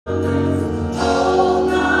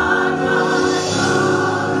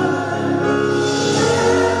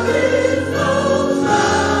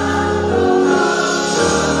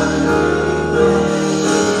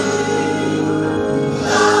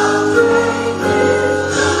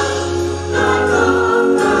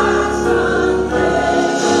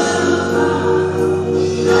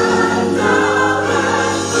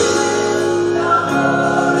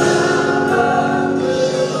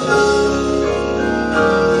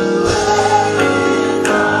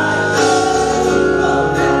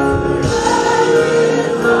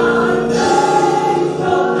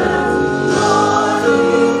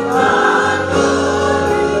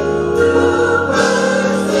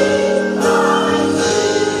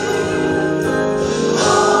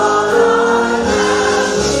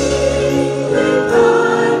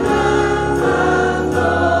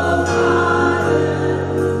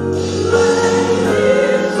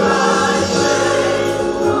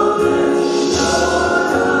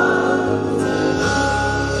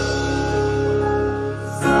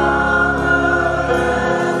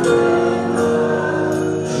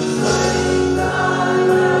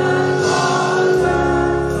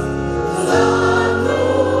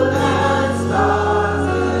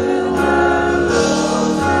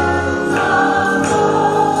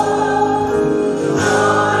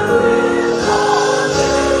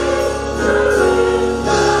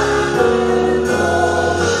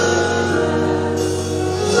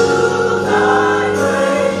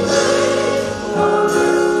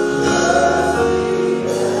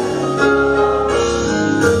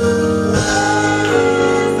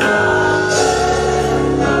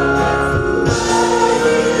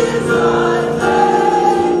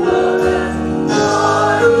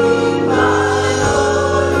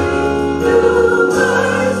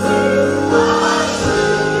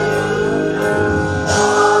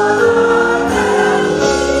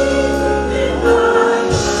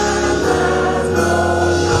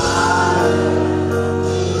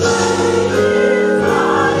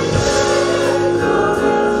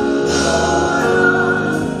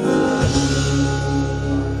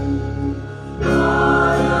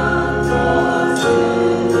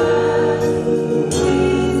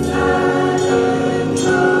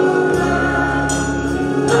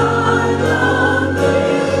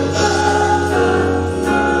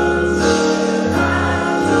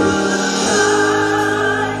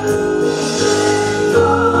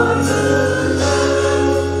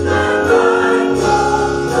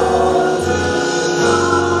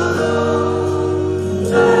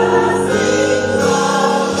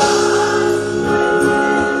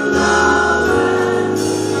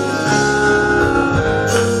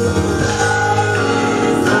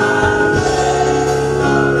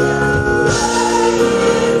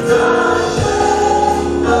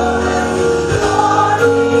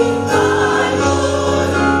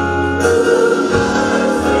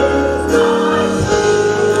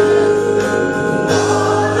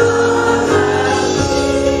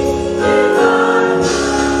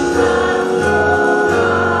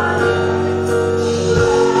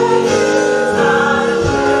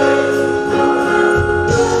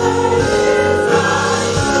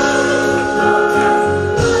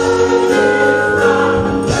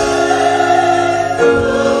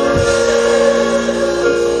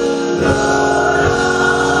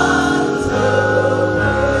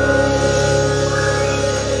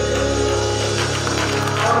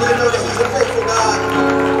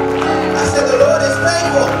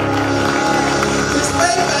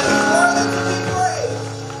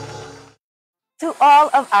To all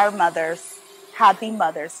of our mothers, happy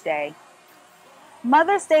Mother's Day.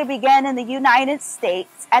 Mother's Day began in the United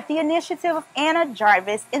States at the initiative of Anna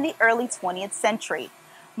Jarvis in the early 20th century.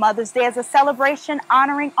 Mother's Day is a celebration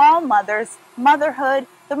honoring all mothers, motherhood,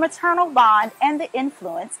 the maternal bond, and the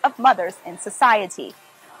influence of mothers in society.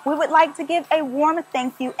 We would like to give a warm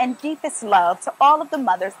thank you and deepest love to all of the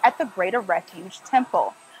mothers at the Greater Refuge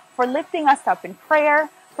Temple for lifting us up in prayer,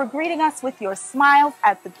 for greeting us with your smiles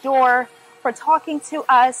at the door, for talking to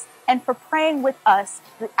us, and for praying with us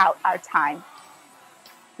throughout our time.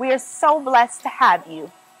 We are so blessed to have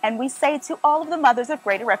you, and we say to all of the mothers of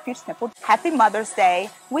Greater Refuge Temple, Happy Mother's Day.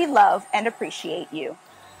 We love and appreciate you.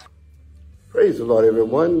 Praise the Lord,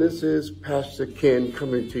 everyone. This is Pastor Ken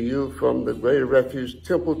coming to you from the Greater Refuge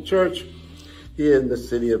Temple Church here in the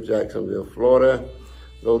city of Jacksonville, Florida,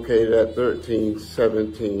 located at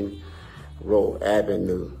 1317 Rowe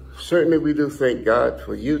Avenue. Certainly we do thank God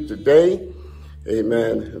for you today,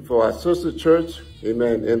 amen, and for our sister church,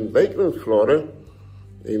 amen, in Lakeland, Florida,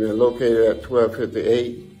 amen, located at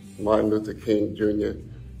 1258 Martin Luther King Jr.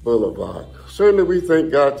 Boulevard. Certainly we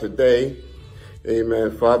thank God today,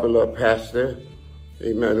 amen, for our beloved pastor,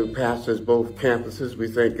 amen, who pastors both campuses. We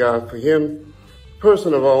thank God for him,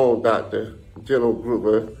 person of our own, Dr. General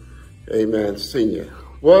Gruber, amen, Senior.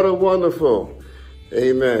 What a wonderful,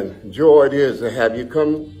 amen, joy it is to have you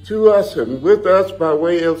come to us and with us by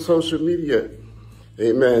way of social media,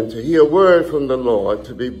 amen, to hear a word from the Lord,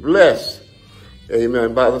 to be blessed,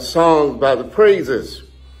 amen, by the songs, by the praises,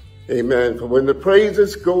 amen, for when the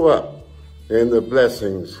praises go up, then the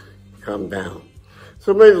blessings come down.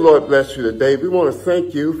 So may the Lord bless you today. We want to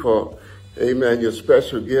thank you for, amen, your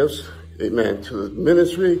special gifts, amen, to the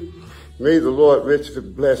ministry. May the Lord richly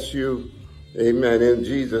bless you, amen, in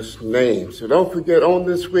Jesus' name. So don't forget on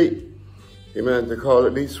this week, amen, to call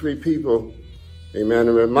at least 3 people, amen,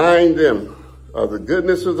 and remind them of the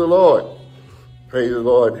goodness of the Lord. Praise the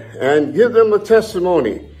Lord. And give them a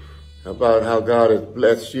testimony about how God has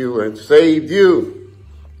blessed you and saved you.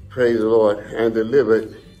 Praise the Lord. And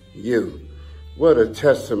delivered you. What a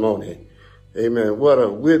testimony. Amen. What a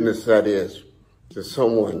witness that is to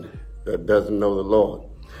someone that doesn't know the Lord.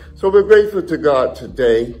 So we're grateful to God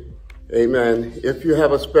today. Amen. If you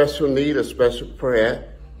have a special need, a special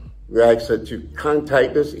prayer, we ask that you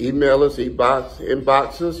contact us, email us,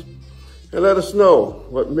 inbox us, and let us know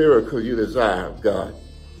what miracle you desire of God.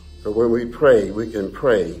 So when we pray, we can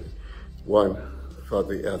pray one for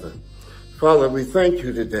the other. Father, we thank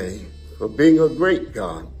you today for being a great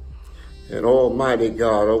God, an almighty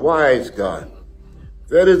God, a wise God,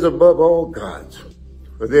 that is above all gods,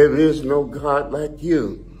 for there is no God like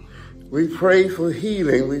you. We pray for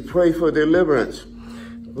healing. We pray for deliverance.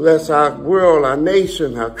 Bless our world, our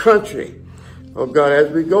nation, our country. Oh God,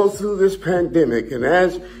 as we go through this pandemic and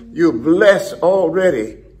as you bless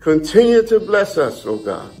already, continue to bless us, oh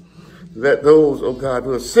God. Let those, oh God,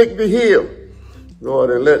 who are sick be healed, Lord,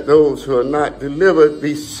 and let those who are not delivered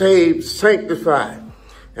be saved, sanctified,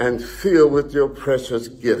 and filled with your precious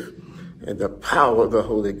gift and the power of the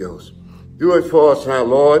Holy Ghost. Do it for us now,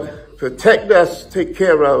 Lord. Protect us, take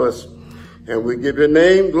care of us, and we give your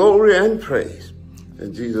name glory and praise.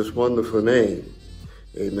 In Jesus' wonderful name,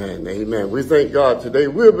 amen, amen. We thank God today.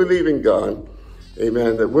 We're believing God,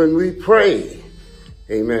 amen, that when we pray,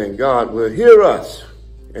 amen, God will hear us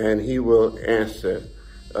and he will answer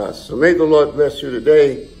us. So may the Lord bless you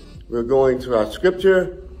today. We're going to our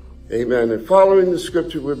scripture, amen, and following the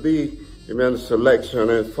scripture will be, amen, a selection,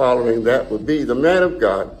 and following that will be the man of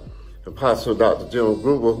God, Apostle Dr. General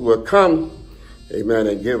Gruber, who will come, amen,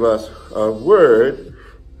 and give us a word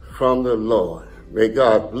from the Lord. May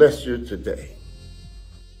God bless you today.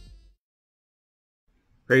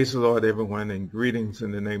 Praise the Lord, everyone, and greetings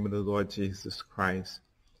in the name of the Lord Jesus Christ.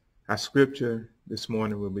 Our scripture this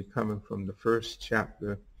morning will be coming from the first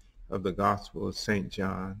chapter of the Gospel of St.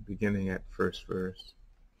 John, beginning at first verse.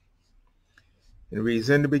 It reads,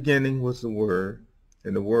 "In the beginning was the Word,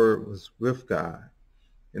 and the Word was with God,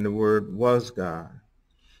 and the Word was God.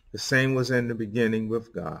 The same was in the beginning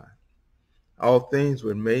with God. All things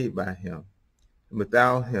were made by him, and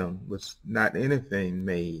without him was not anything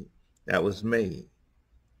made that was made.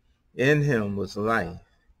 In him was life,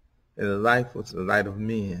 and the life was the light of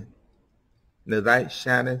men. And the light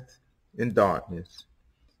shineth in darkness,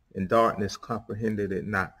 and darkness comprehended it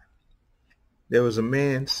not. There was a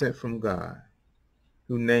man sent from God,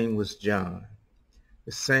 whose name was John.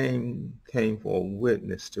 The same came for a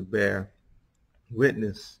witness to bear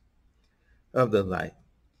witness of the light,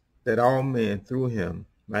 that all men through him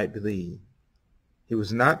might believe. He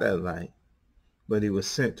was not that light, but he was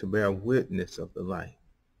sent to bear witness of the light.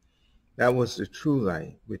 That was the true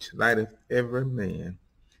light, which lighteth every man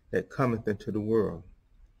that cometh into the world.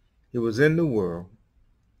 He was in the world,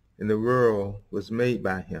 and the world was made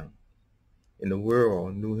by him, and the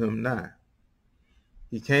world knew him not.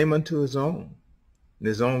 He came unto his own, and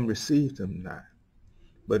his own received him not.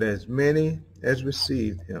 But as many as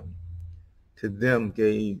received him, to them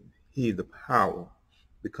gave he the power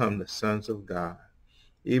to become the sons of God,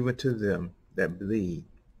 even to them that believe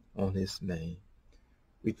on his name."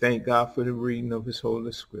 We thank God for the reading of his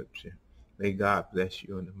holy scripture. May God bless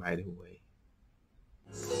you in a mighty way.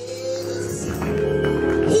 He's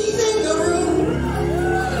in the room.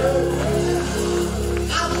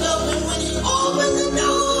 I love it when he opens the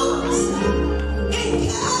doors and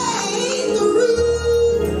came the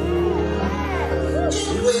room.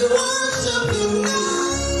 And we worship him now.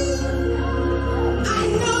 I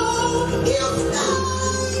know he'll stay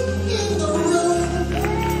in the room.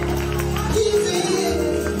 He's in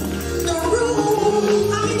the room.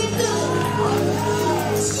 I mean, it does.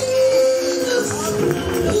 Jesus,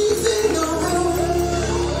 he's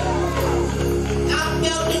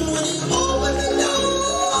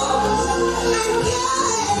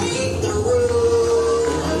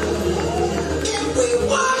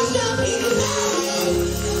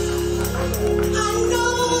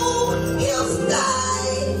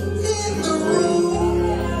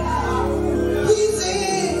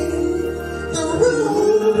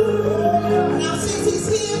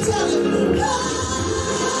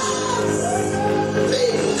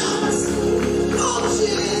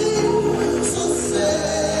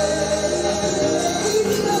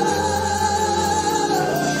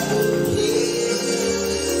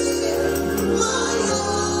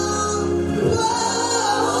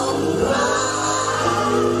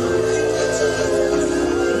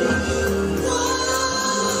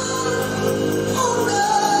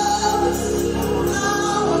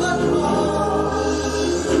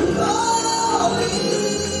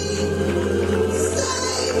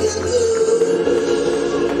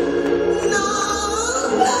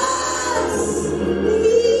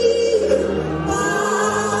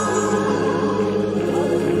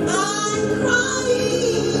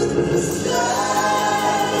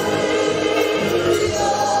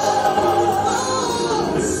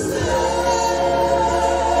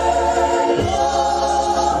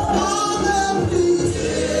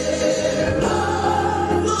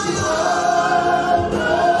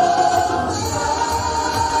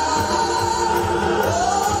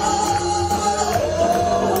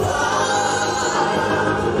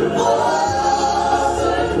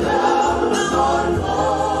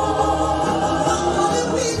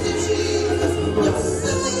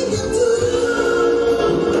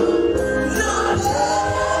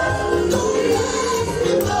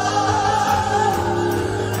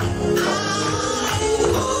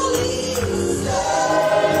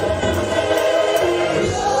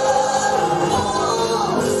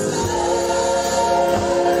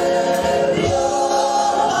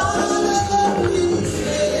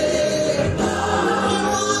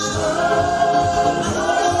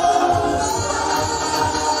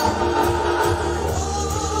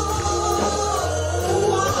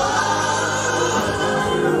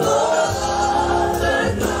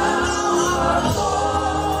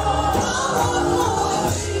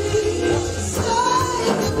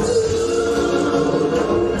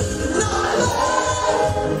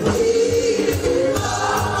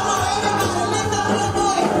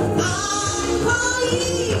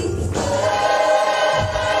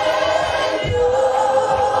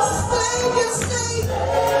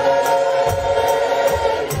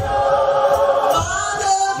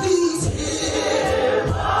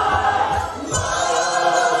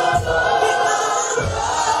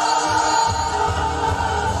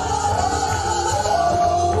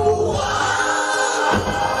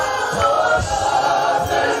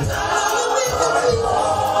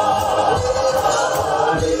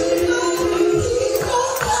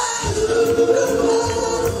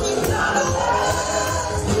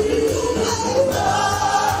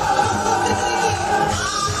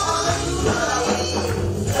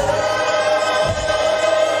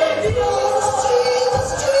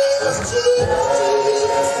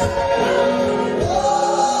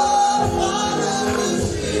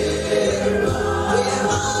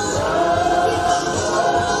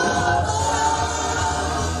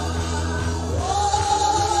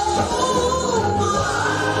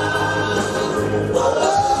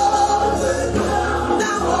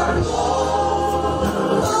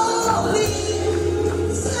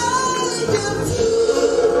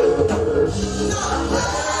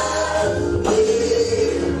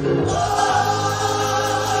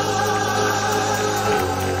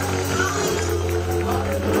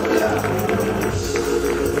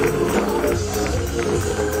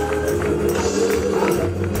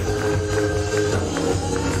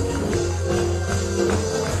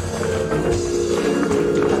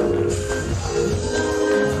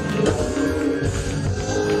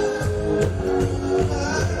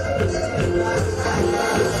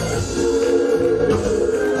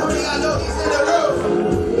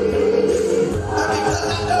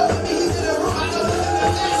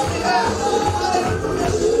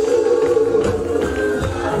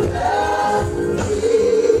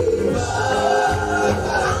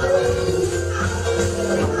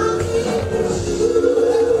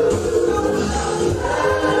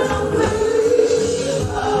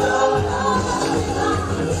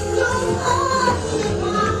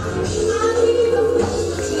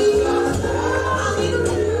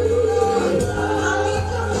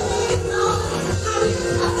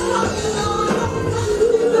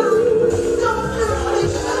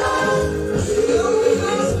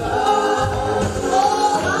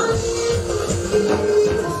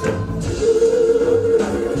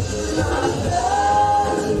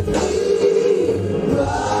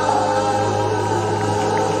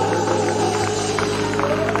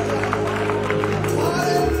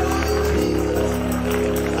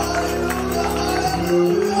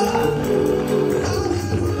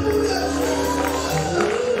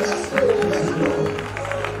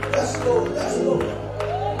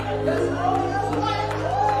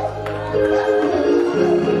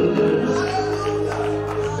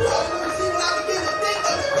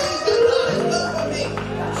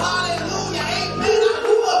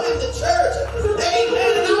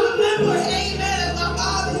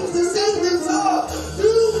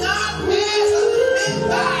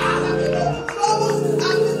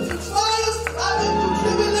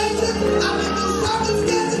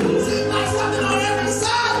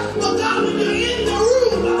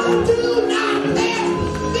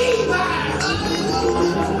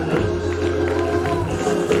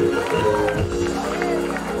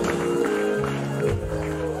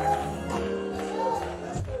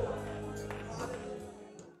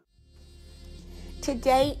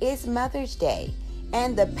Today is Mother's Day,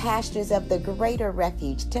 and the pastors of the Greater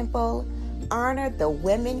Refuge Temple honor the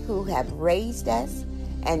women who have raised us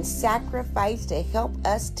and sacrificed to help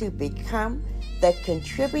us to become the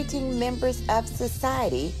contributing members of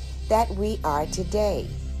society that we are today.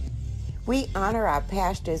 We honor our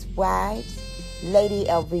pastors' wives, Lady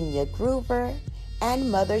Elvina Groover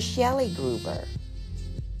and Mother Shelley Groover.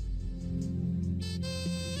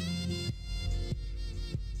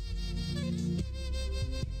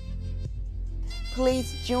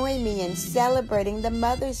 Please join me in celebrating the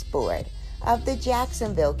Mother's Board of the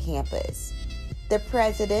Jacksonville campus. The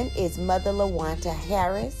president is Mother LaWanta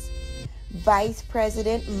Harris, Vice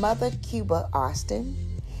President Mother Cuba Austin,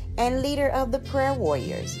 and leader of the Prayer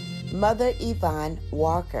Warriors, Mother Yvonne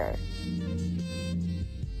Walker.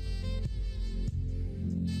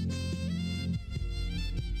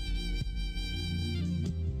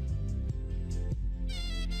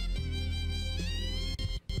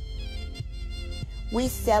 We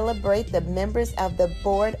celebrate the members of the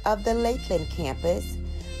board of the Lakeland campus,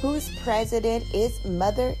 whose president is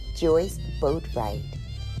Mother Joyce Boatwright.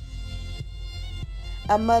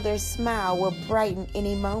 A mother's smile will brighten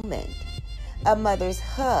any moment. A mother's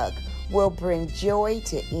hug will bring joy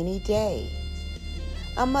to any day.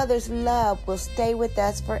 A mother's love will stay with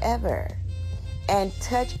us forever and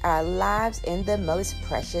touch our lives in the most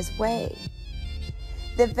precious way.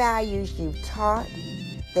 The values you've taught,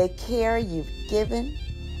 the care you've given,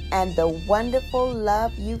 and the wonderful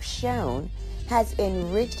love you've shown has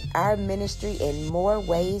enriched our ministry in more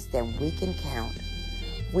ways than we can count.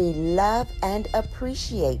 We love and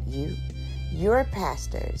appreciate you, your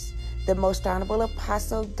pastors, the Most Honorable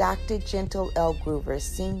Apostle Dr. Gentle L. Groover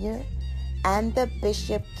Sr. and the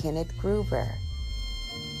Bishop Kenneth Groover.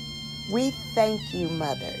 We thank you,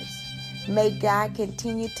 mothers. May God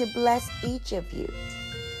continue to bless each of you.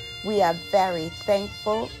 We are very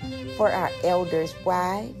thankful for our elders'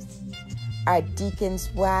 wives, our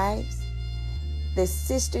deacons' wives, the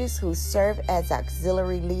sisters who serve as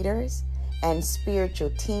auxiliary leaders and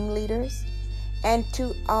spiritual team leaders, and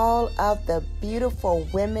to all of the beautiful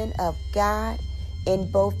women of God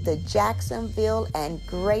in both the Jacksonville and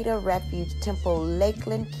Greater Refuge Temple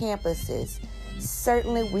Lakeland campuses.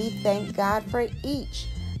 Certainly we thank God for each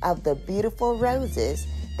of the beautiful roses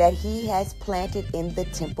that He has planted in the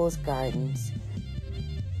temple's gardens.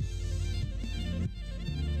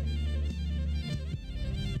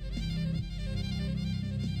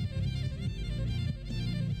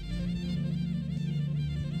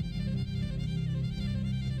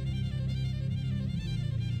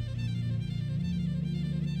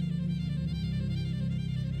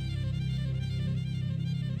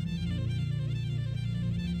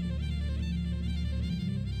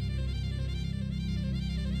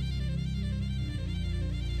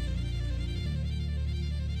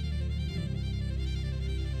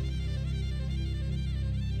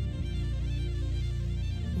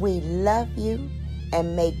 We love you,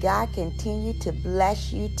 and may God continue to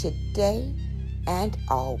bless you today, and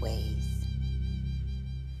always.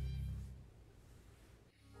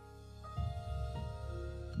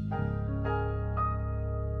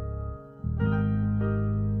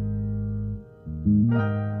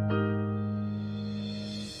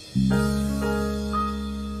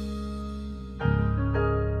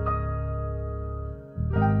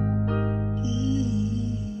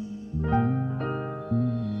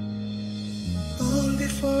 Long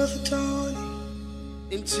before the dawn,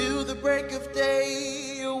 into the break of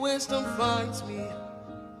day, your wisdom finds me,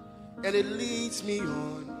 and it leads me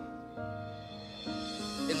on,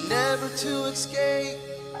 and never to escape.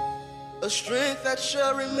 A strength that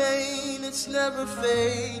shall remain, it's never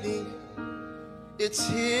fading, it's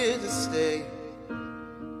here to stay.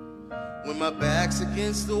 When my back's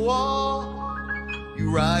against the wall,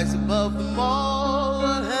 you rise above them all,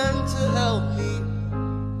 a hand to help me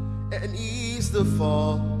and ease the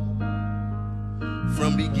fall.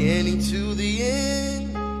 From beginning to the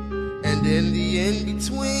end, and in the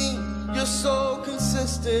in-between, you're so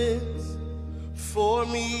consistent for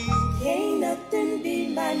me. Can't nothing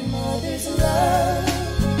beat my mother's love.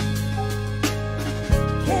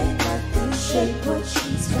 Can't nothing shake what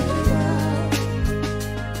she's made of.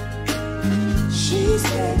 She's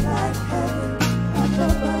made like heaven up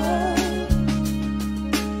above.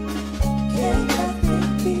 Can't nothing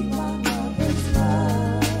beat my mother's love.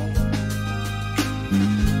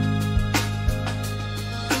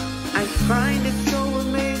 I find it so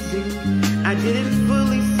amazing, I didn't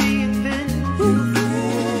fully see it then.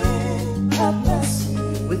 A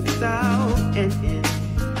blessing Without an end.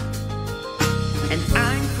 And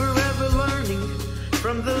I'm forever learning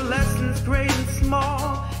from the lessons great and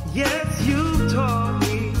small. Yes, you taught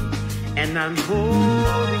me, and I'm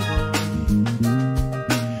holding on.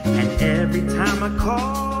 And every time I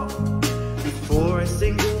call, before a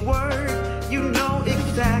single word, you know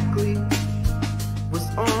exactly what's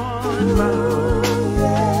on my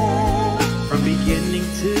heart. From beginning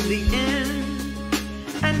to the end,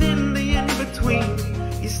 and in the in-between,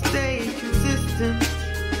 you stay consistent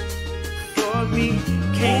for me.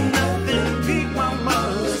 Can't nothing beat my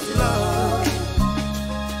mother's love.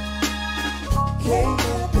 can't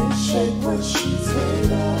nothing shake what she's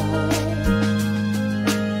made of.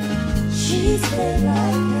 She's made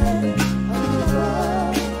like heaven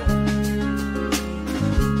above.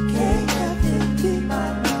 Can't nothing beat my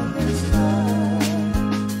mother's love.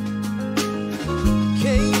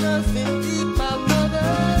 Can't nothing beat my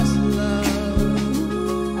mother's love.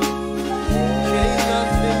 Can't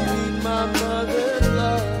nothing beat my mother's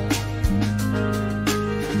love.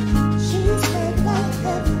 She's made like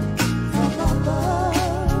heaven from above.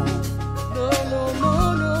 No, no, no,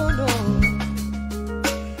 no, no.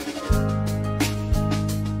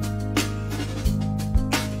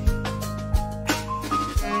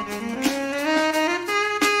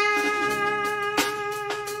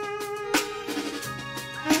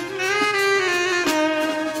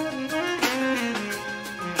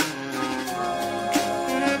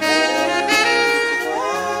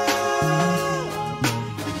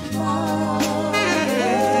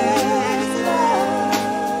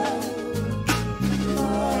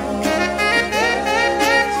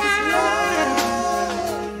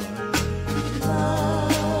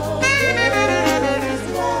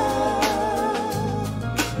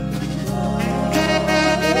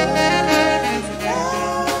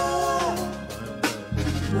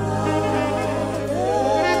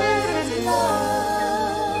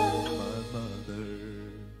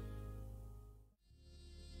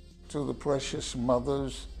 To the precious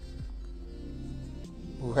mothers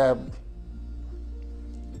who have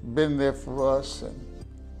been there for us and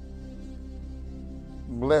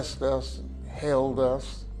blessed us and held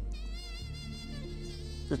us.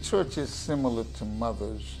 The church is similar to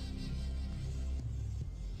mothers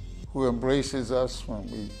who embraces us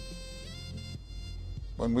when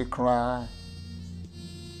we cry.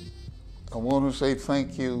 I want to say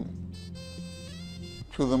thank you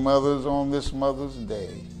to the mothers on this Mother's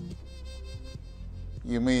Day.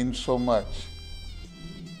 You mean so much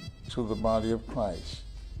to the body of Christ.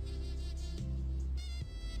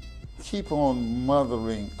 Keep on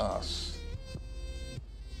mothering us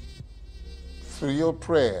through your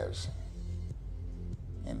prayers,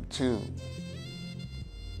 and to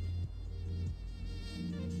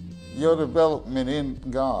your development in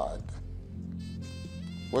God,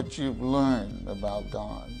 what you've learned about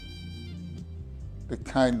God, the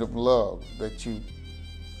kind of love that you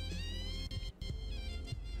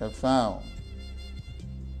have found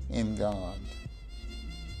in God.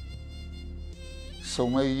 So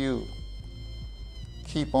may you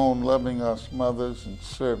keep on loving us, mothers, and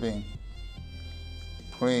serving,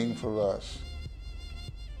 praying for us,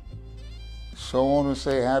 So I want to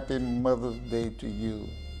say Happy Mother's Day to you.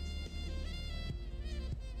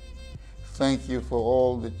 Thank you for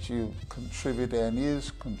all that you've contributed and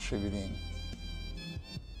is contributing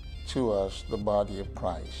to us, the body of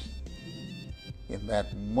Christ. In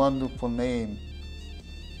that wonderful name,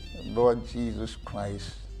 Lord Jesus Christ,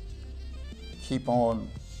 keep on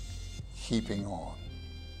keeping on.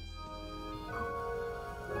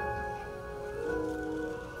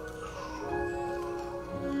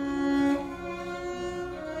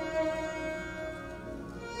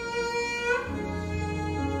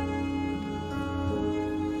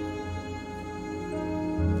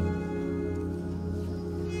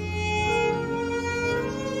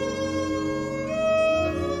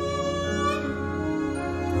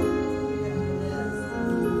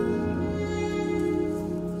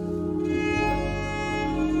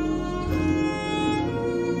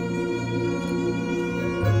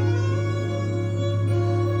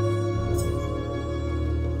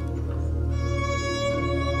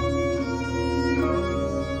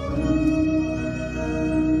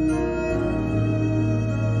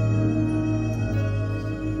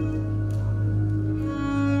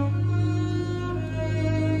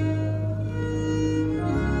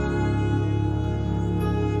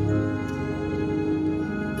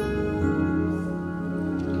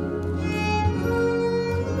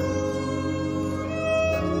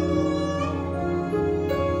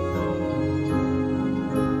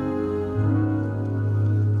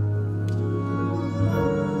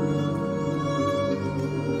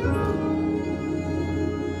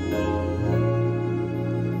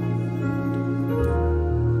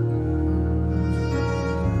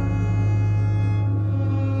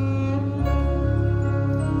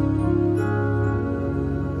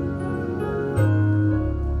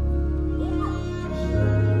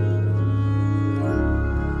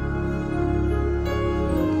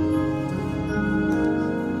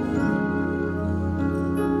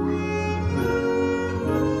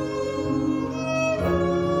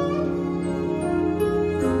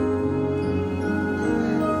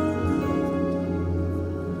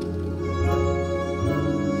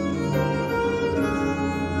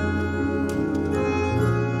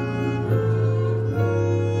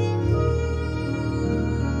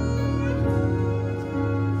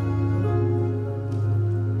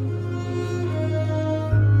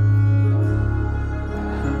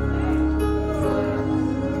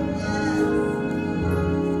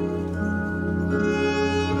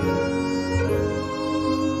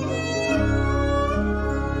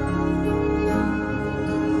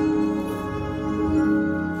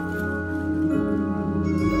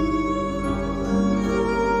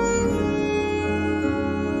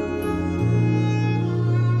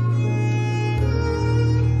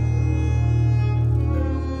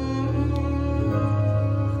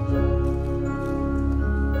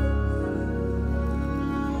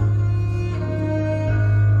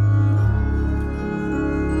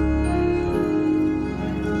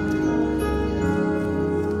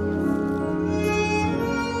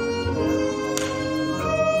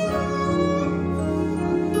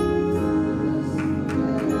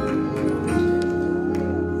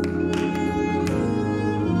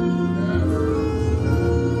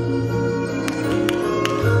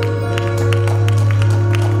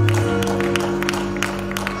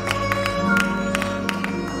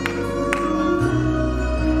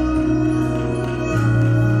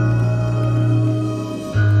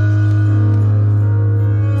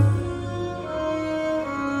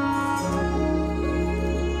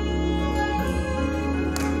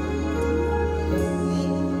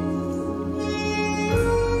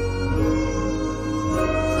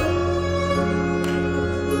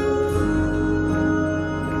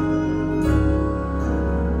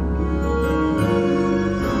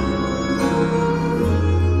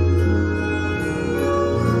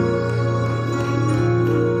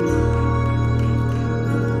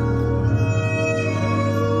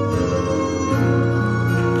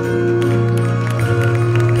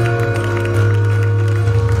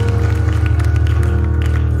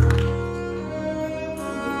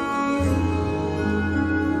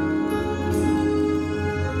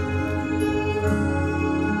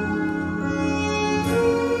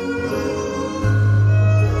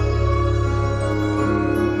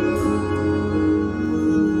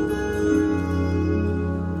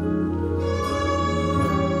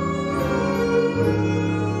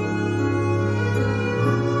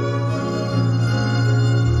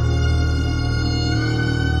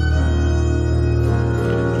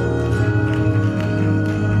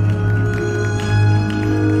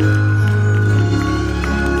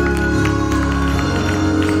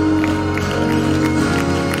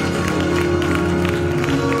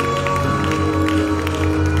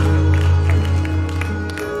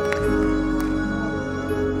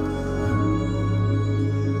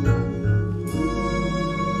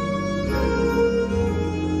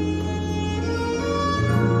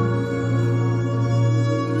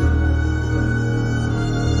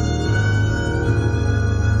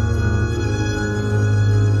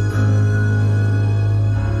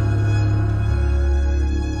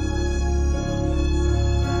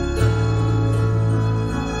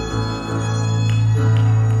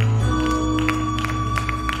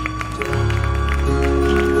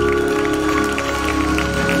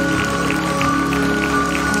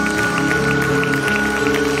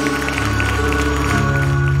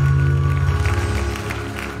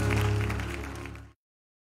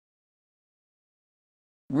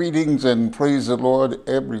 Greetings and praise the Lord,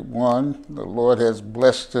 everyone. The Lord has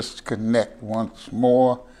blessed us to connect once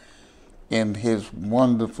more in His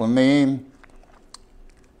wonderful name.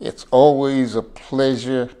 It's always a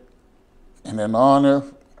pleasure and an honor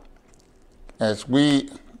as we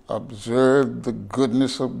observe the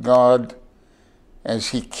goodness of God,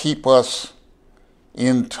 as He keeps us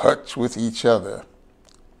in touch with each other,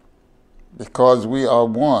 because we are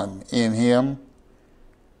one in Him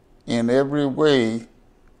in every way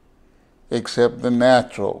except the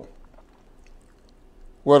natural.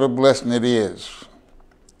 What a blessing it is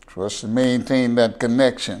for us to maintain that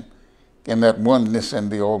connection and that oneness in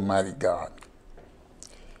the Almighty God.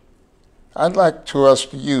 I'd like for us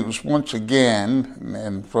to use once again,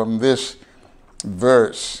 and from this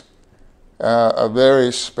verse, a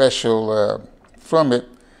very special, from it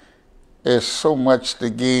is so much to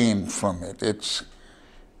gain from it. It's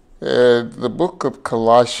the book of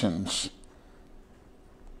Colossians,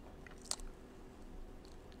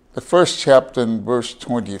 the first chapter in verse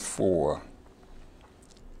 24.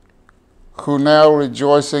 Who now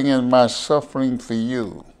rejoicing in my suffering for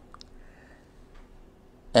you,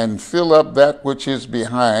 and fill up that which is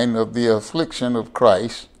behind of the affliction of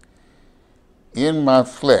Christ in my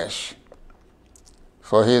flesh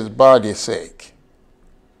for his body's sake,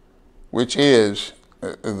 which is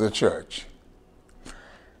the church.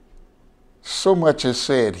 So much is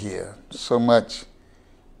said here, so much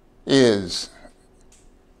is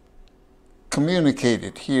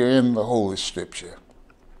communicated here in the Holy Scripture.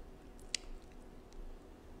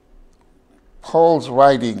 Paul's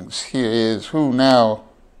writings here is, who now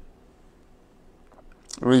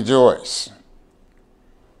rejoice.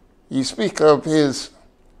 He speaks of his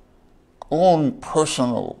own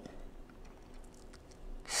personal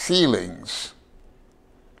feelings,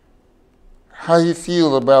 how he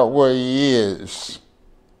feels about where he is,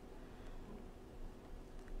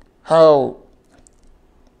 how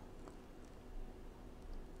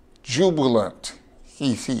jubilant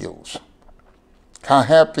he feels, how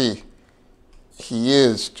happy he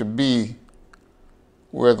is to be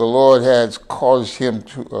where the Lord has caused him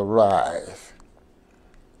to arrive.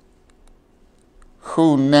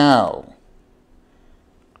 Who now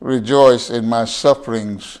rejoice in my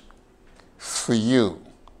sufferings for you,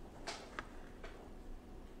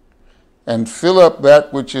 and fill up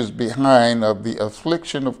that which is behind of the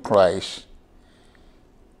affliction of Christ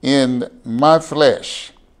in my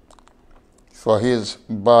flesh for his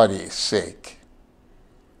body's sake,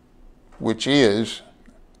 which is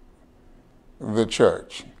the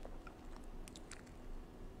church.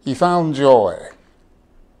 He found joy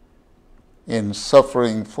in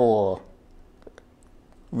suffering for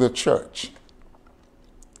the church.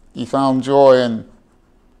 He found joy in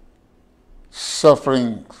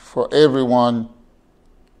suffering for everyone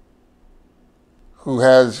who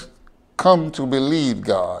has come to believe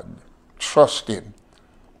God, trust Him,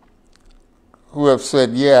 who have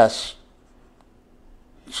said yes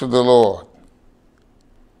to the Lord.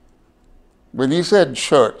 When he said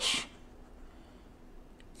church,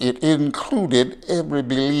 it included every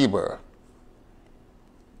believer,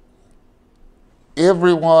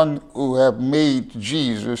 everyone who have made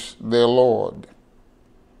Jesus their Lord.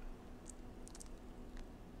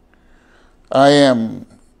 I am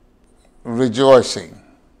rejoicing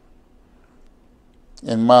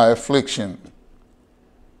in my affliction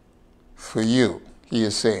for you, he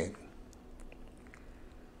is saying.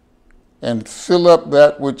 And fill up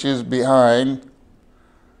that which is behind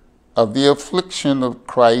of the affliction of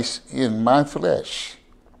Christ in my flesh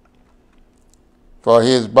for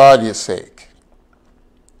his body's sake,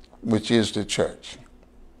 which is the church.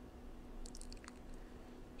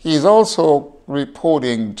 He's also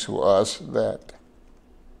reporting to us that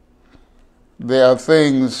there are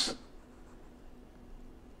things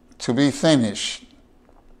to be finished.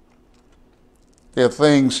 There are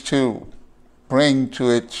things to bring to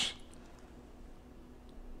its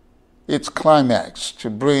climax, to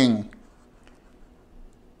bring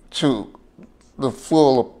to the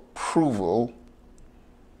full approval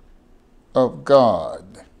of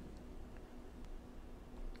God.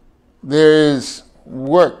 There is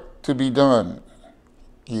work to be done,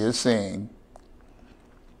 he is saying.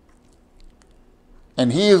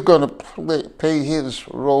 And he is going to play his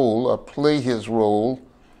role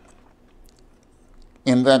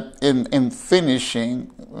in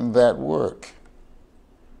finishing that work.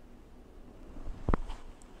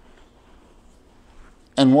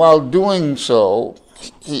 And while doing so,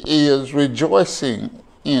 he is rejoicing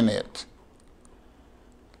in it.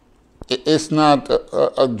 It's not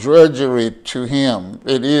a drudgery to him.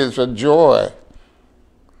 It is a joy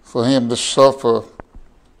for him to suffer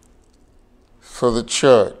for the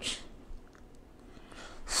church,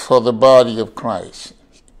 for the body of Christ.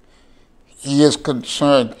 He is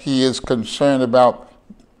concerned about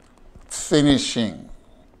finishing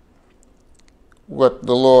what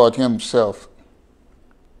the Lord himself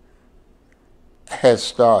has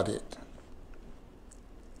started.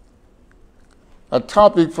 Our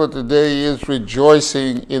topic for today is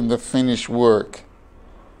rejoicing in the finished work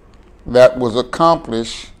that was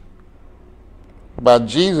accomplished by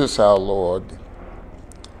Jesus our Lord,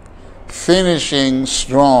 finishing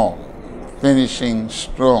strong, finishing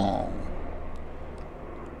strong.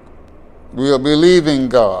 We are believing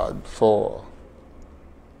God for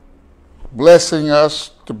blessing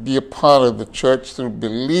us to be a part of the church through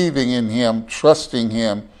believing in him, trusting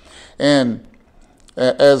him, and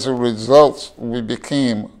as a result, we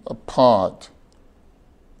became a part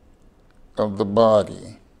of the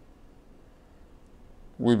body.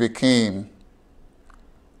 We became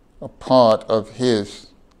a part of his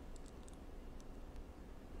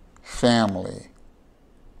family.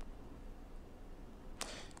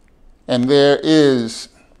 And there is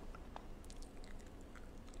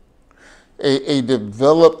a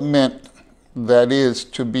development that is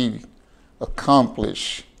to be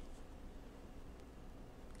accomplished.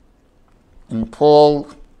 And Paul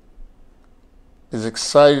is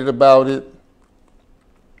excited about it.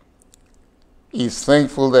 He's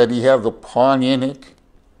thankful that he has a part in it.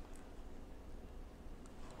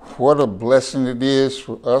 What a blessing it is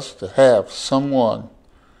for us to have someone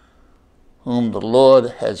whom the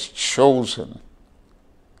Lord has chosen,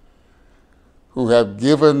 who have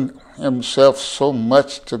given himself so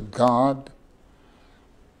much to God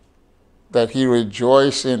that he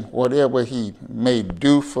rejoices in whatever he may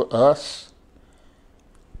do for us.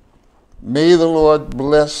 May the Lord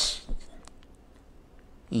bless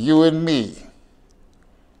you and me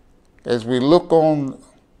as we look on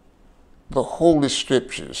the Holy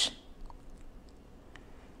Scriptures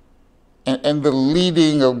and the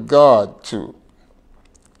leading of God to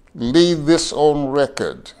leave this on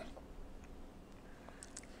record.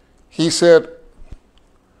 He said,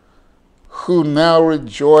 "Who now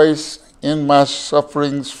rejoice in my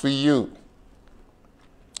sufferings for you,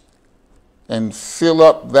 and fill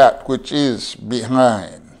up that which is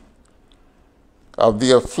behind of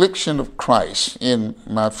the affliction of Christ in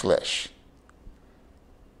my flesh,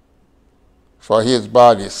 for his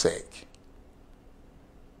body's sake."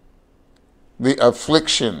 The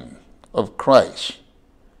affliction of Christ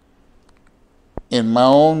in my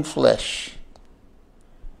own flesh,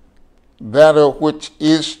 that of which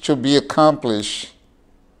is to be accomplished.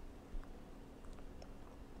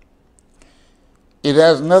 It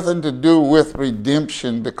has nothing to do with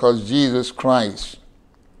redemption, because Jesus Christ,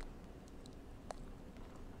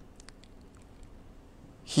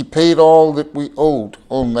 he paid all that we owed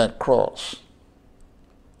on that cross.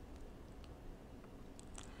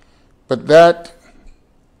 But that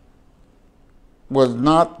was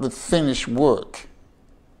not the finished work.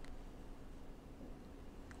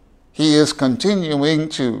 He is continuing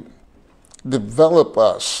to develop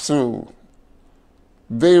us through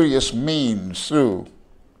various means, through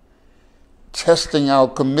testing our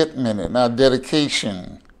commitment and our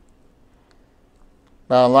dedication,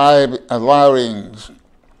 by allowing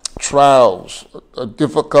trials,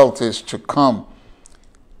 difficulties to come,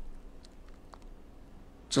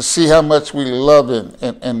 to see how much we love him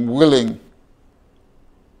and willing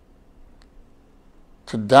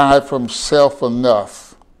to die from self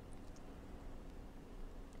enough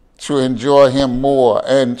to enjoy him more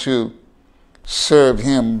and to serve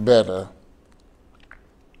him better.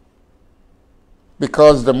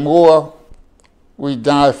 Because the more we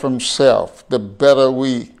die from self, the better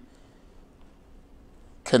we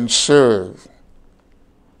can serve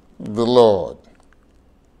the Lord.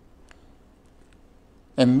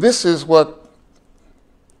 And this is what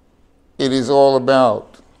it is all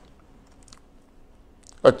about: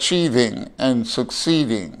 achieving and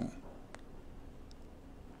succeeding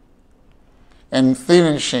and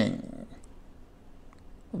finishing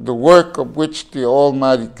the work of which the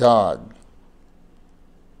Almighty God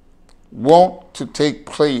wants to take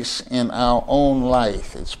place in our own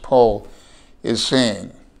life, as Paul is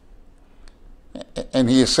saying. And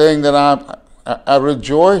he is saying that I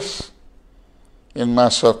rejoice in my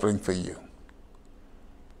suffering for you.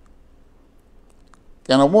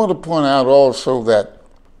 And I want to point out also that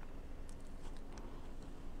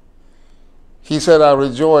he said, "I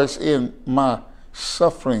rejoice in my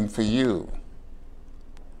suffering for you."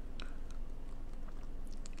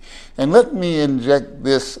 And let me inject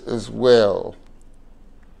this as well.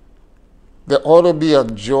 There ought to be a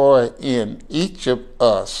joy in each of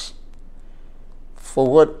us for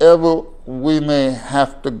whatever we may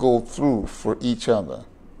have to go through for each other.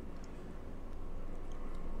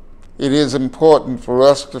 It is important for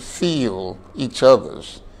us to feel each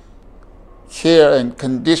other's care and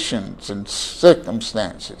conditions and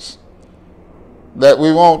circumstances, that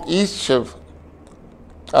we want each of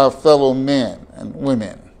our fellow men and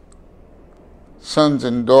women, sons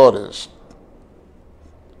and daughters,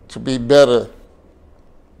 to be better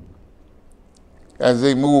as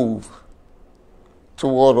they move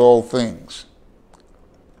toward all things.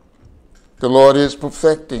 The Lord is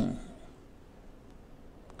perfecting.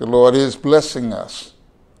 The Lord is blessing us.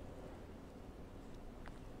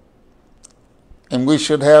 And we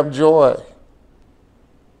should have joy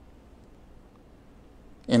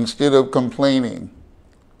instead of complaining.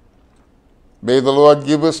 May the Lord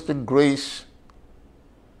give us the grace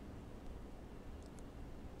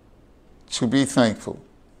to be thankful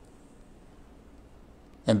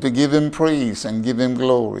and to give Him praise and give Him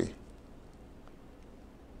glory.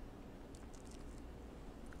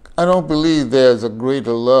 I don't believe there's a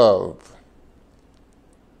greater love.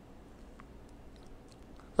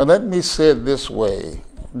 But let me say it this way.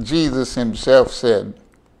 Jesus Himself said,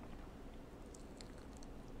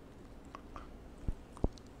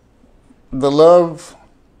 "The love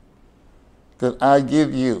that I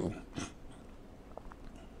give you,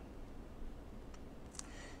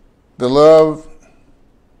 the love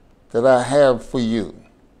that I have for you,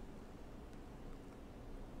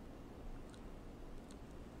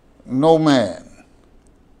 no man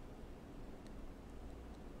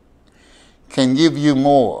can give you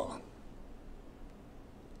more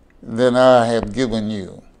than I have given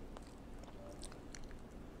you."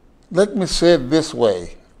 Let me say it this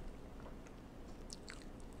way.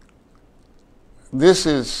 This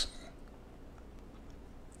is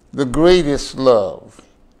the greatest love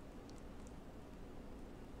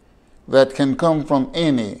that can come from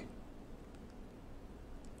any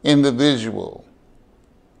individual,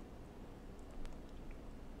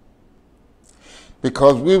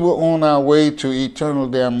 because we were on our way to eternal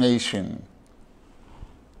damnation.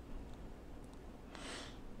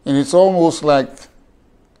 And it's almost like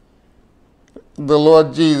the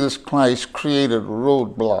Lord Jesus Christ created a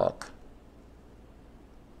roadblock.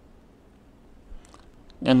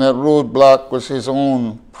 And that roadblock was His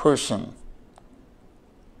own person.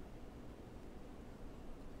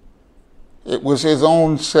 It was His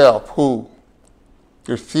own self who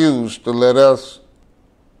refused to let us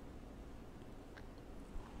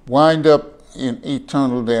wind up in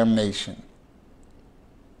eternal damnation.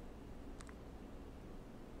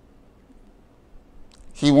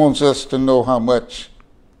 He wants us to know how much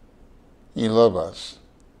He loves us.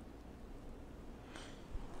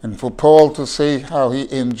 And for Paul to say how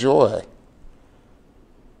he enjoyed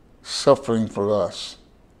suffering for us,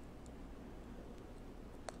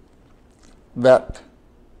 that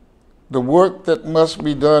the work that must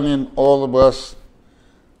be done in all of us,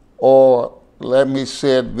 or let me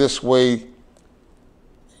say it this way,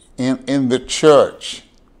 in the church,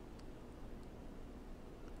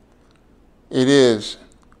 it is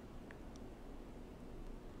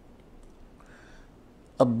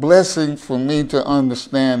a blessing for me to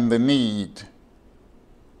understand the need.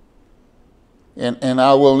 And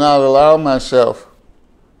I will not allow myself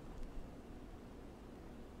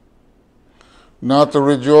not to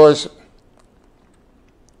rejoice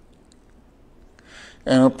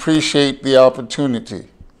and appreciate the opportunity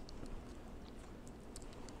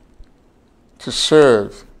to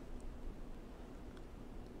serve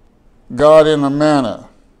God in a manner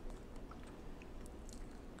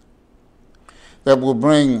that will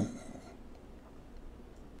bring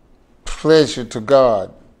pleasure to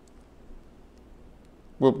God,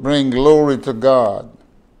 will bring glory to God,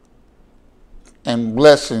 and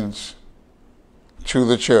blessings to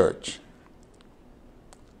the church.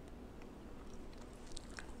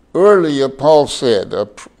 Earlier, Paul said,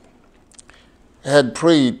 had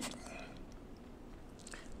prayed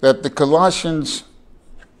that the Colossians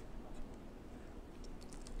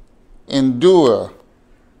endure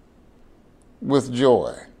with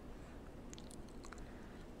joy.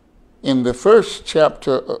 In the first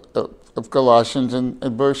chapter of Colossians, in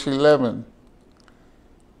verse 11,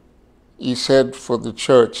 he said for the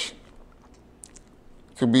church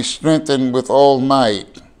to be strengthened with all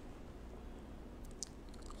might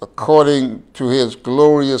according to His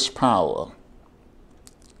glorious power,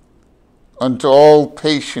 unto all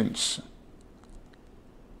patience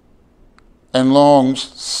and long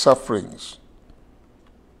sufferings,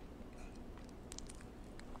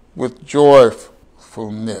 with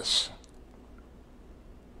joyfulness.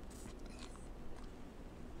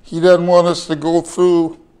 He doesn't want us to go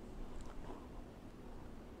through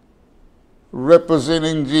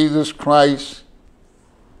representing Jesus Christ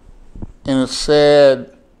in a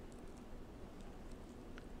sad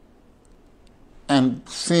and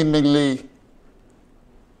seemingly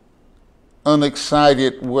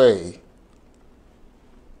unexcited way.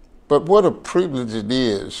 But what a privilege it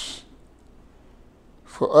is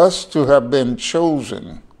for us to have been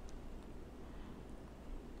chosen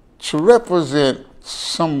to represent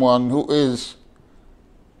someone who is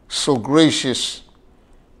so gracious,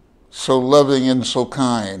 so loving, and so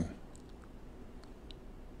kind.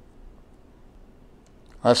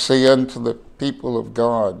 I say unto the people of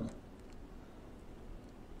God,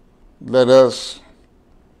 let us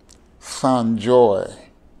find joy.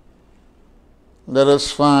 Let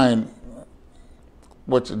us find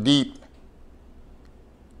what's deep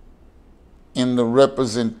in the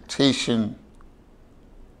representation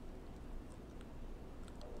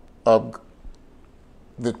of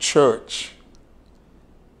the church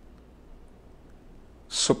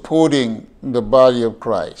supporting the body of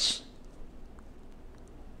Christ.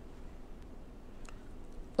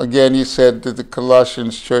 Again, he said to the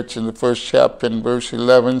Colossians church in the first chapter in verse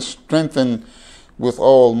 11, strengthen with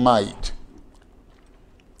all might.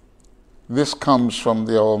 This comes from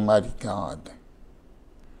the Almighty God.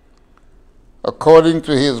 According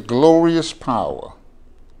to his glorious power,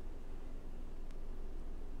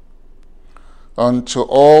 unto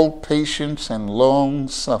all patience and long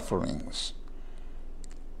sufferings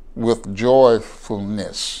with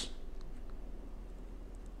joyfulness.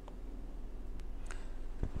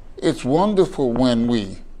 It's wonderful when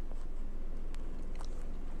we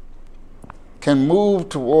can move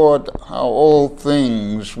toward all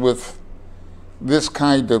things with this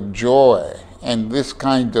kind of joy and this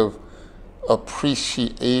kind of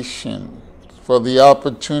appreciation for the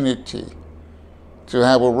opportunity to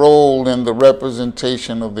have a role in the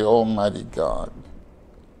representation of the Almighty God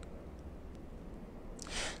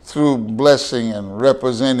through blessing and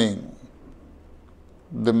representing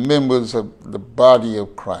the members of the body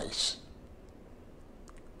of Christ.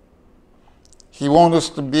 He wants us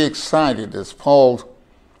to be excited, as Paul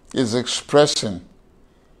is expressing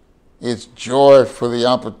his joy for the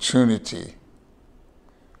opportunity,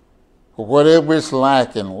 for whatever is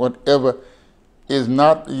lacking, whatever is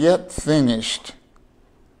not yet finished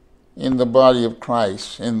in the body of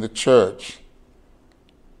Christ, in the church,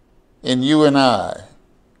 in you and I.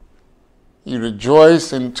 He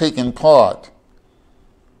rejoiced in taking part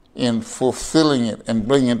in fulfilling it and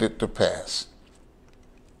bringing it to pass.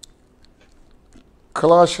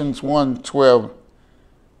 Colossians 1:12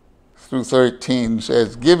 through 13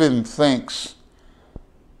 says, giving thanks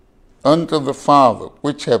unto the Father,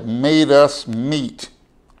 which have made us meet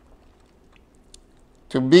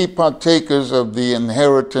to be partakers of the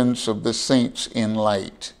inheritance of the saints in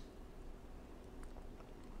light,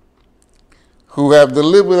 who have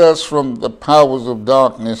delivered us from the powers of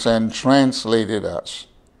darkness and translated us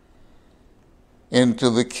into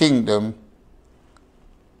the kingdom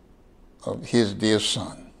of his dear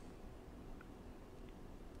Son.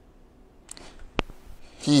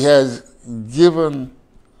 He has given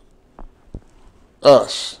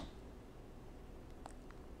us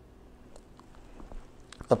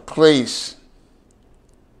a place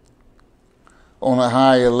on a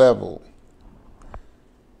higher level,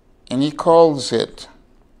 and he calls it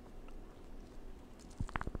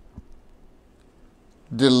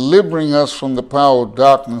delivering us from the power of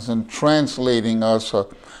darkness and translating us or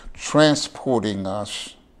transporting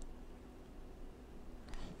us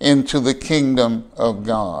into the kingdom of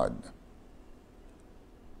God,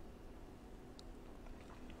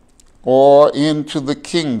 or into the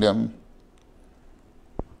kingdom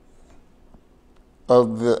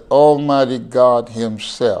of the Almighty God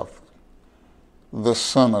himself, the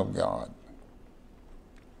Son of God.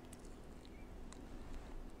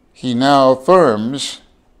 He now affirms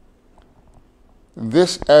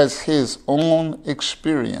this as his own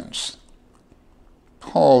experience.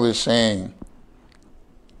 Paul is saying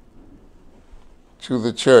to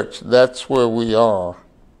the church, that's where we are.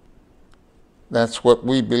 That's what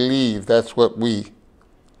we believe. That's what we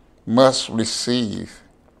must receive.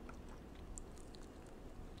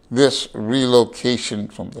 This relocation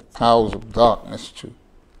from the powers of darkness to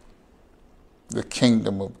the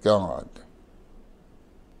kingdom of God.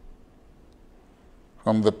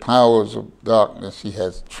 From the powers of darkness, he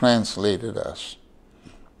has translated us,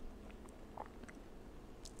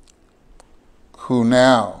 who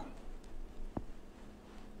now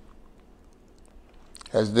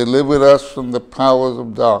has delivered us from the powers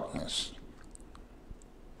of darkness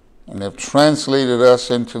and have translated us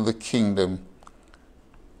into the kingdom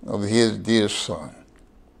of his dear Son.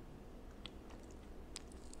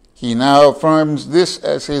 He now affirms this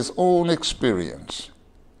as his own experience.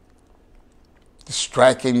 The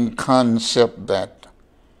striking concept that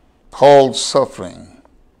Paul's suffering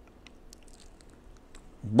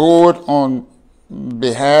bore on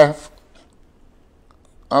behalf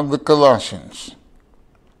of the Colossians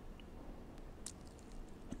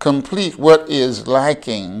complete what is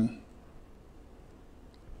lacking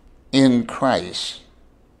in Christ.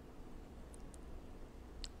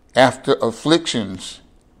 After afflictions,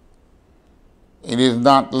 it is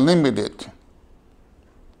not limited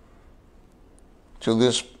to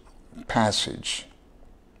this passage.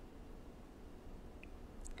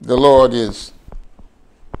 The Lord is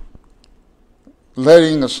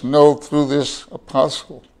letting us know through this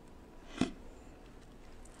apostle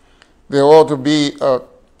there ought to be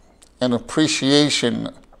an appreciation,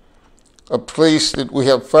 a place that we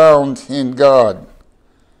have found in God,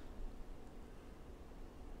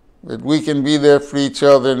 that we can be there for each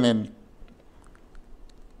other and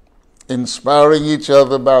inspiring each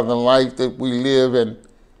other by the life that we live and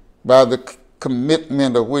by the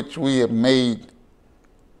commitment of which we have made,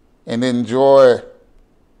 and enjoy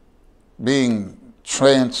being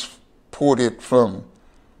transported from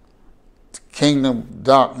the kingdom of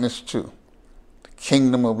darkness to the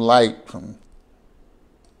kingdom of light.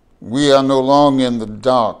 We are no longer in the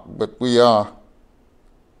dark, but we are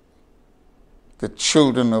the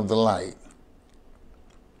children of the light.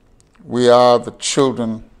 We are the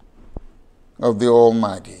children of the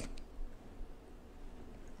Almighty.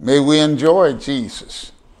 May we enjoy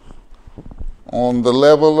Jesus on the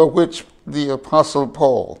level of which the Apostle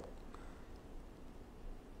Paul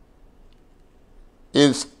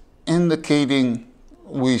is indicating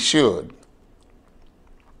we should.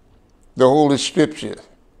 The Holy Scripture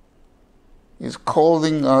is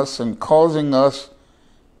calling us and causing us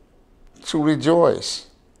to rejoice.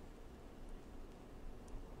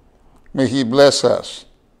 May He bless us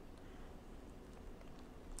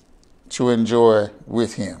to enjoy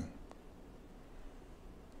with Him.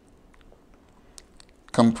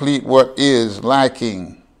 Complete what is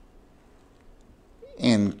lacking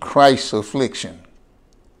in Christ's affliction.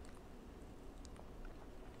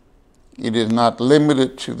 It is not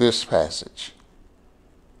limited to this passage.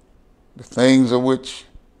 The things of which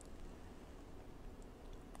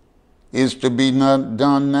is to be not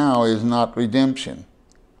done now is not redemption.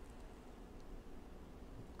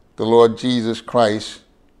 The Lord Jesus Christ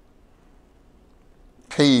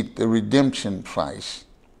paid the redemption price.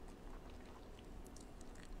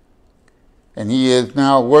 And He is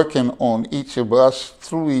now working on each of us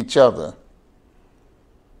through each other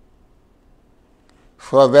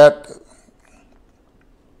for that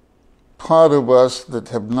part of us that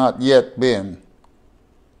have not yet been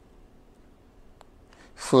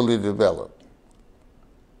fully developed.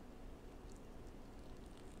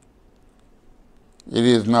 It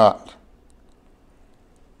is not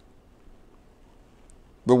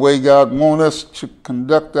the way God wants us to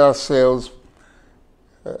conduct ourselves.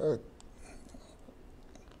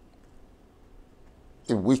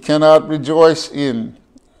 If we cannot rejoice in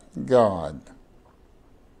God,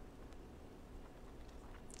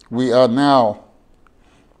 we are now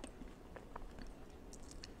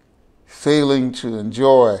failing to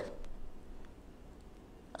enjoy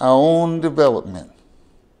our own development.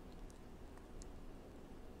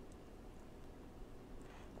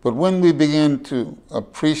 But when we begin to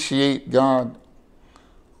appreciate God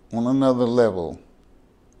on another level,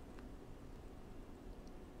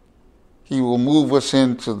 He will move us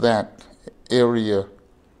into that area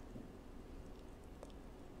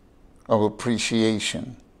of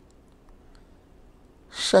appreciation.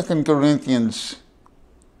 2 Corinthians,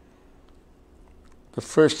 the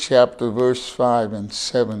first chapter, verse 5 and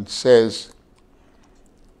 7 says,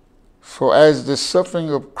 "For as the suffering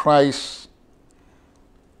of Christ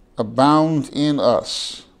abound in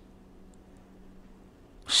us,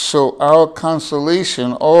 so our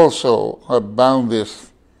consolation also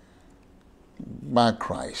aboundeth by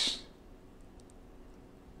Christ.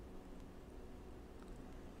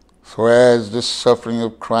 For as the suffering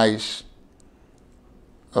of Christ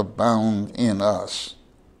abound in us,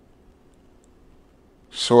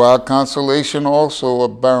 so our consolation also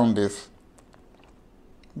aboundeth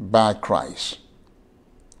by Christ."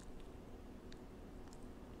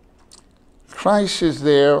 Christ is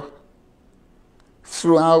there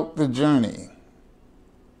throughout the journey.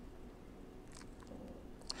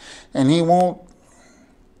 And He wants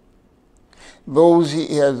those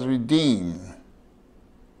He has redeemed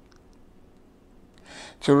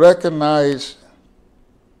to recognize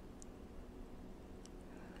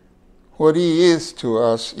what He is to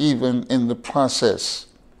us, even in the process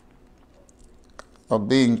are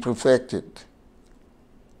being perfected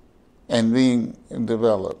and being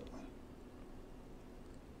developed.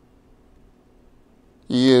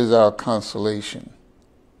 He is our consolation.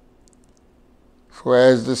 For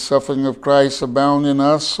as the suffering of Christ abound in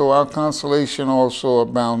us, so our consolation also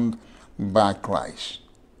abound by Christ.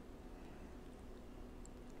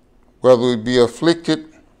 Whether we be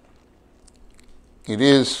afflicted, it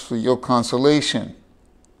is for your consolation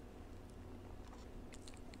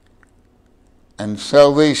and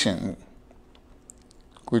salvation,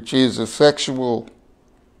 which is effectual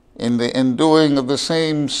in the enduring of the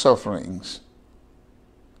same sufferings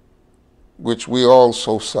which we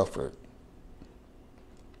also suffered.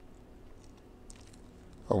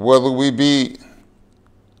 Or whether we be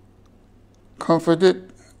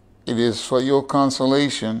comforted, it is for your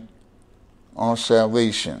consolation or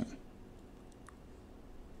salvation.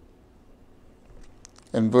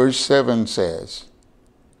 And verse 7 says,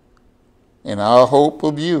 and our hope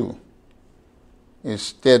of you is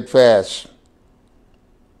steadfast,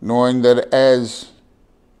 knowing that as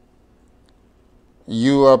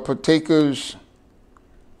you are partakers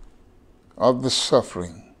of the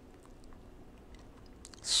suffering,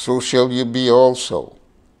 so shall you be also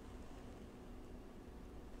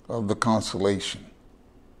of the consolation.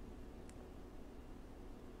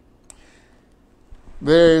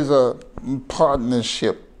 There is a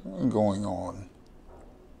partnership going on.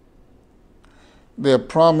 There are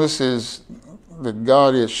promises that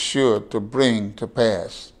God is sure to bring to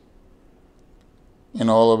pass in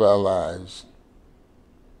all of our lives.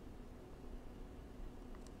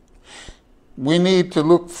 We need to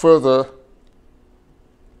look further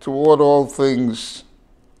toward all things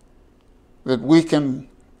that we can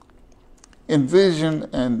envision,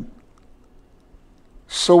 and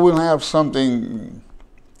so we'll have something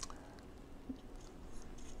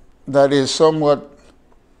that is somewhat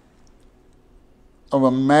of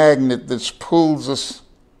a magnet that pulls us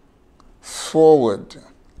forward.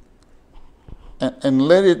 And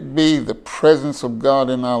let it be the presence of God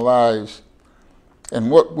in our lives and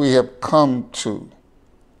what we have come to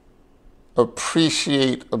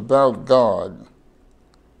appreciate about God,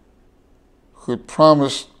 who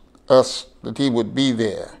promised us that he would be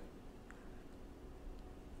there.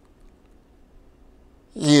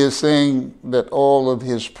 He is saying that all of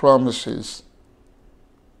his promises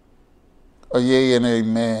are yea and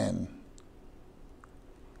amen.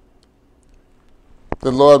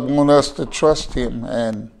 The Lord wants us to trust him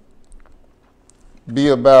and be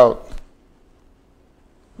about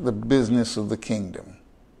the business of the kingdom.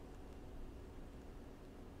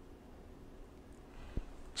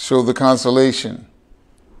 So the consolation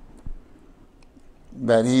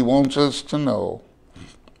that he wants us to know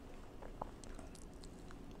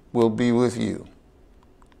will be with you.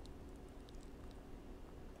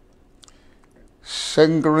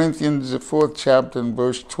 2 Corinthians, the 4th chapter and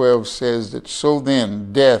verse 12 says that, so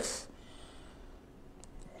then death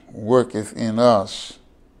worketh in us,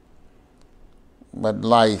 but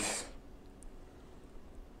life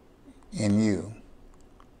in you.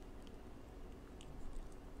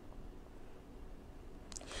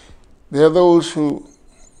 There are those who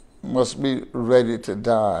must be ready to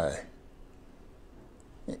die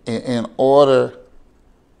in order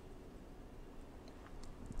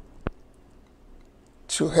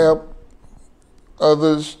to help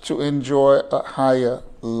others to enjoy a higher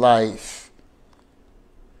life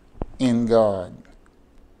in God.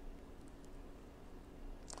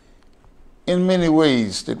 In many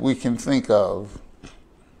ways that we can think of,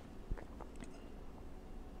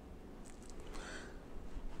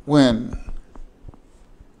 when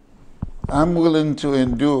I'm willing to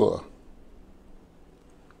endure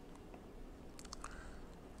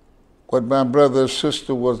what my brother or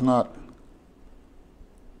sister was not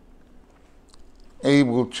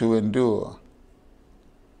able to endure,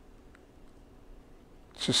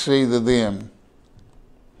 to say to them,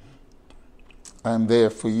 I'm there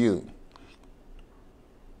for you.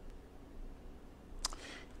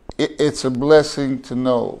 It's a blessing to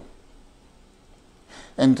know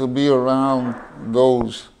and to be around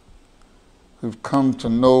those who've come to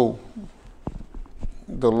know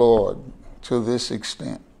the Lord to this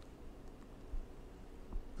extent,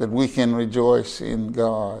 that we can rejoice in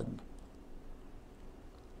God,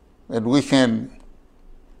 that we can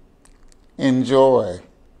enjoy,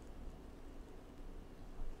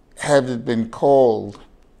 have it been called,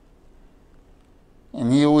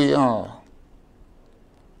 and here we are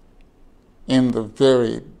in the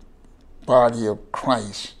very body of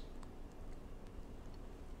Christ,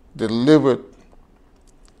 delivered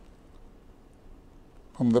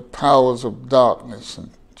from the powers of darkness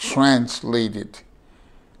and translated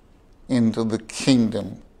into the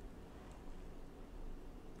kingdom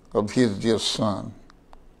of his dear Son,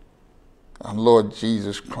 our Lord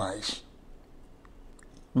Jesus Christ.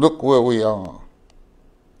 Look where we are.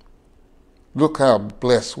 Look how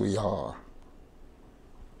blessed we are.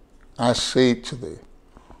 I say to the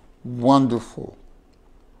wonderful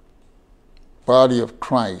body of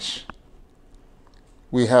Christ,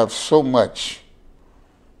 we have so much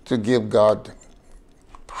to give God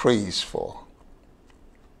praise for.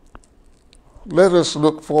 Let us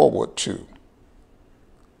look forward to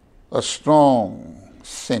a strong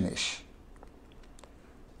finish.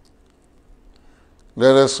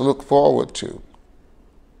 Let us look forward to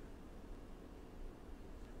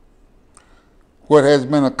what has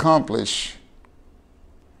been accomplished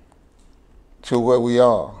to where we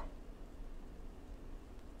are,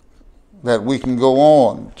 that we can go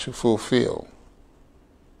on to fulfill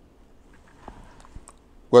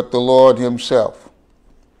what the Lord himself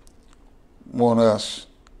wants us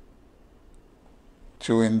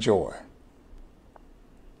to enjoy.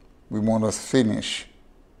 We want to finish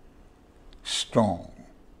strong,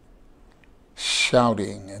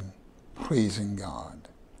 shouting and praising God.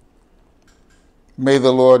 May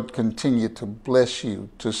the Lord continue to bless you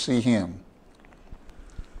to see him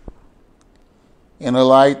in a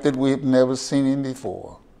light that we've never seen him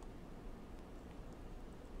before.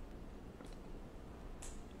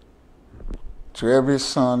 To every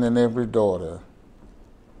son and every daughter,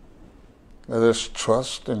 let us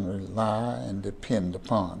trust and rely and depend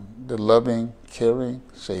upon the loving, caring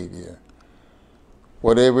Savior.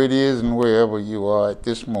 Whatever it is and wherever you are at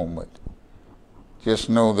this moment, just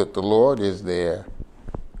know that the Lord is there,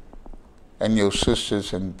 and your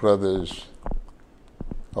sisters and brothers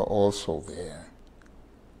are also there.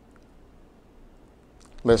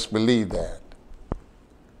 Let's believe that.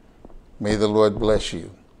 May the Lord bless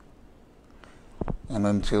you. And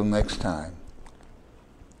until next time,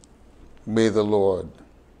 may the Lord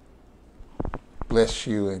bless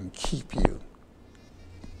you and keep you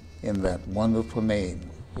in that wonderful name,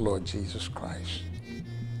 Lord Jesus Christ.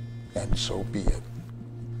 And so be it.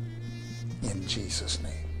 In Jesus'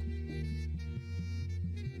 name.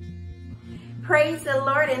 Praise the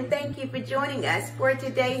Lord, and thank you for joining us for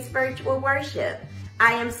today's virtual worship.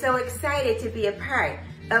 I am so excited to be a part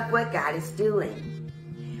of what God is doing.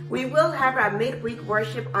 We will have our midweek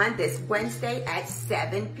worship on this Wednesday at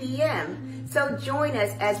 7 p.m. So join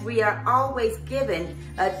us as we are always given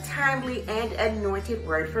a timely and anointed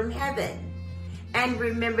word from heaven. And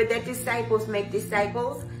remember that disciples make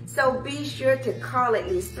disciples, so be sure to call at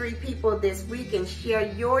least 3 people this week and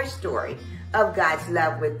share your story of God's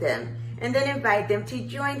love with them, and then invite them to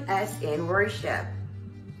join us in worship.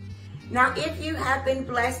 Now, if you have been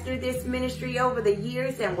blessed through this ministry over the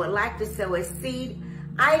years and would like to sow a seed,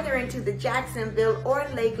 either into the Jacksonville or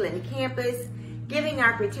Lakeland campus, giving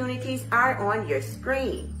opportunities are on your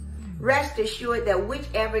screen. Rest assured that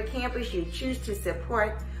whichever campus you choose to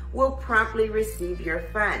support will promptly receive your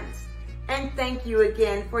funds. And thank you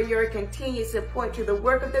again for your continued support to the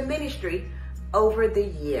work of the ministry over the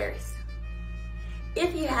years.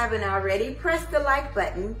 If you haven't already, press the like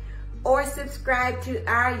button or subscribe to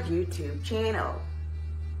our YouTube channel.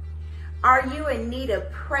 Are you in need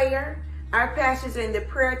of prayer? Our pastors and the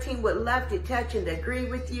prayer team would love to touch and agree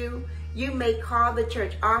with you. You may call the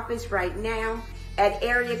church office right now at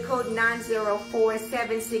area code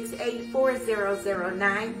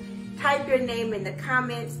 904-768-4009. Type your name in the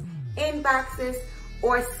comments, inboxes,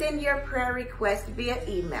 or send your prayer request via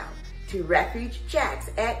email to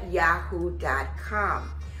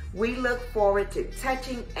refugejacks@yahoo.com. We look forward to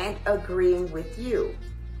touching and agreeing with you.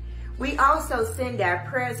 We also send our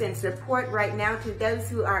prayers and support right now to those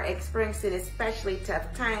who are experiencing especially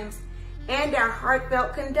tough times, and our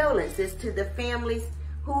heartfelt condolences to the families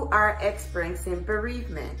who are experiencing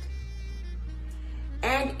bereavement.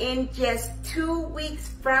 And in just 2 weeks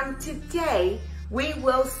from today, we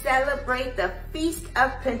will celebrate the Feast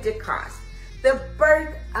of Pentecost, the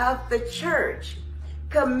birth of the church,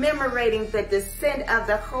 commemorating the descent of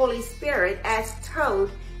the Holy Spirit as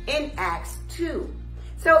told in Acts 2.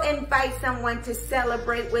 So invite someone to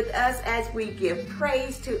celebrate with us as we give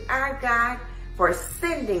praise to our God for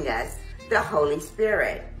sending us the Holy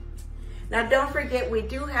Spirit. Now don't forget, we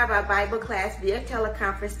do have our Bible class via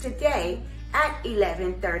teleconference today at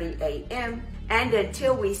 11:30 a.m. And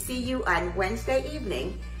until we see you on Wednesday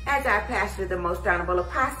evening, as our pastor, the Most Honorable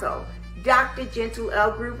Apostle, Dr. Gentle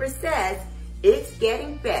L. Gruber says, it's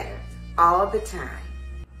getting better all the time.